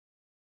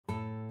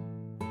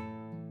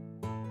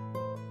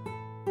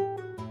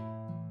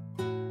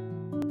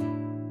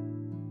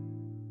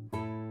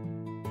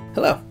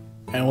Hello,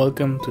 and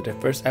welcome to the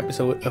first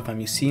episode of my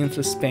Museums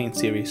of Spain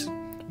series.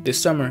 This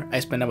summer,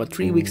 I spent about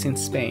 3 weeks in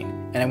Spain,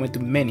 and I went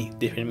to many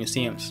different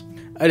museums.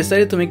 I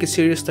decided to make a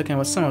series talking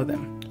about some of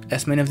them,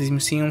 as many of these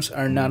museums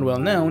are not well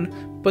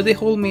known, but they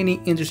hold many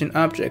interesting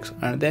objects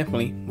and are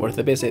definitely worth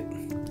a visit.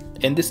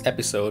 In this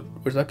episode,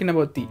 we're talking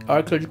about the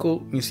Archaeological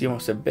Museum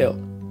of Sevilla,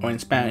 or in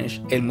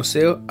Spanish, El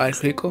Museo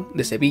Arqueológico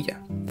de Sevilla.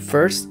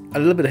 First, a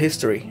little bit of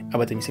history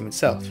about the museum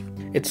itself.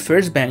 Its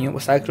first venue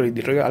was actually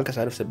the Royal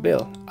Alcazar of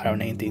Seville around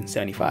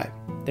 1975.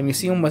 The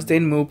museum was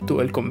then moved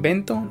to El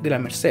Convento de la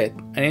Merced,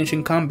 an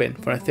ancient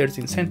convent from the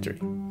 13th century.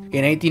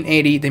 In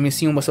 1880, the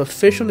museum was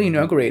officially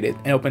inaugurated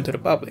and opened to the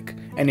public,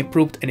 and it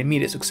proved an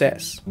immediate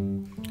success.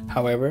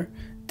 However,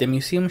 the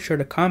museum shared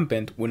a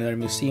convent with another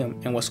museum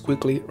and was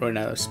quickly run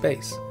out of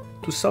space.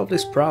 To solve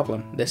this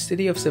problem, the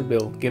city of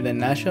Seville gave the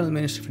National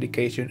Ministry of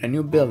Education a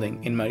new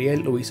building in Maria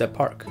Luisa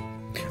Park.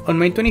 On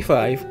May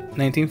 25,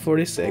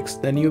 1946,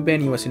 the new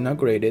venue was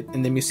inaugurated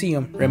and the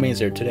museum remains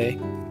there today.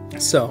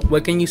 So,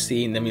 what can you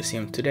see in the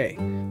museum today?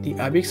 The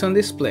objects on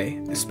display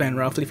span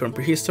roughly from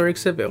prehistoric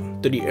Seville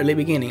to the early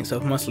beginnings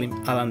of Muslim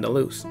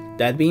Al-Andalus.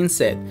 That being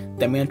said,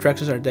 the main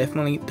attractions are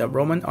definitely the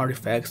Roman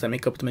artifacts that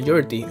make up the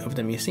majority of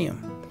the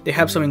museum. They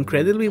have some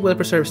incredibly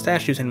well-preserved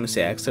statues and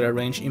mosaics that are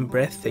arranged in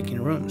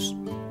breathtaking rooms.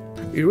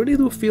 You really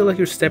do feel like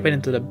you're stepping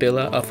into the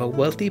villa of a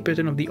wealthy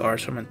patron of the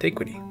arts from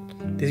antiquity.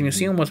 This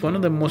museum was one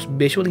of the most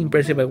visually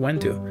impressive I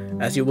went to,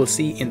 as you will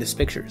see in these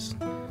pictures.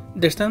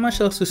 There's not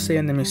much else to say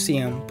on the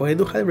museum, but I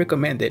do highly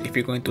recommend it if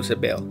you're going to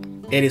Seville.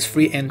 It is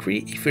free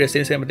entry if you're a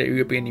citizen of the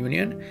European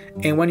Union,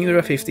 and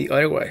 €1.50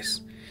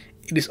 otherwise.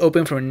 It is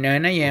open from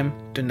 9 AM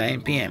to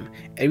 9 PM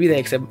every day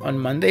except on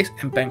Mondays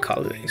and bank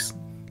holidays.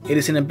 It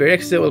is in a very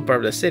accessible part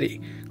of the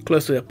city,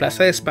 close to the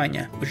Plaza de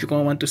España, which you're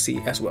going to want to see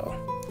as well.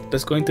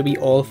 That's going to be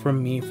all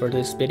from me for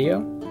this video.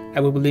 I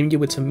will be leaving you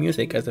with some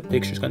music as the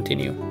pictures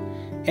continue.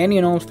 Any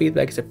and all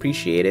feedback is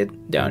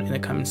appreciated down in the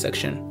comment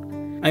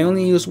section. I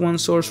only use one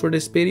source for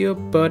this video,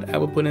 but I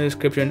will put in the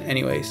description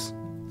anyways.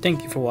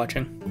 Thank you for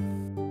watching.